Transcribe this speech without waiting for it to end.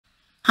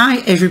Hi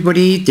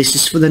everybody, this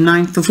is for the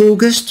 9th of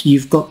August.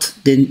 You've got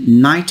the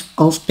Knight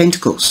of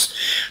Pentacles.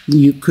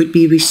 You could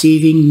be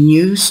receiving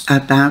news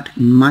about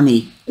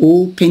money,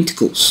 all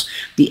Pentacles,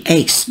 the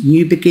Ace,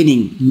 new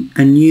beginning,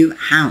 a new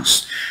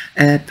house,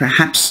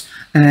 perhaps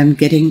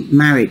getting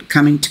married,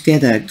 coming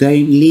together,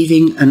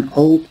 leaving an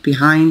old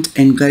behind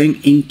and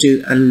going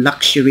into a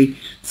luxury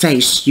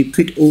phase. You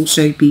could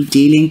also be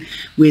dealing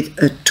with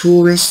a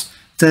Taurus,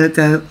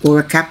 Virgo or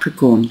a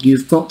Capricorn.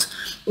 You've got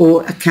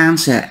or a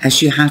Cancer,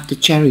 as you have the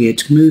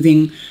Chariot,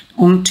 moving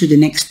on to the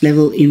next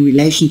level in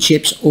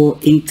relationships or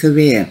in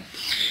career.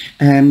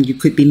 You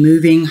could be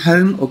moving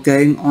home or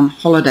going on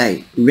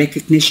holiday.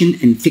 Recognition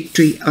and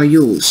victory are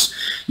yours.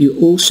 You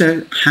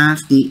also have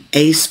the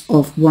Ace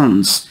of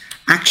Wands.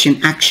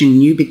 Action,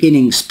 new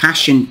beginnings,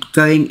 passion,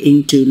 going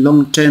into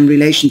long-term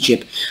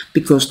relationship,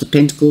 because the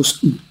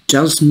Pentacles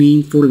does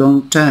mean for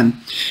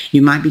long-term.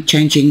 You might be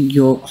changing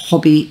your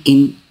hobby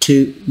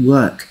into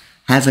work.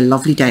 Have a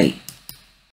lovely day.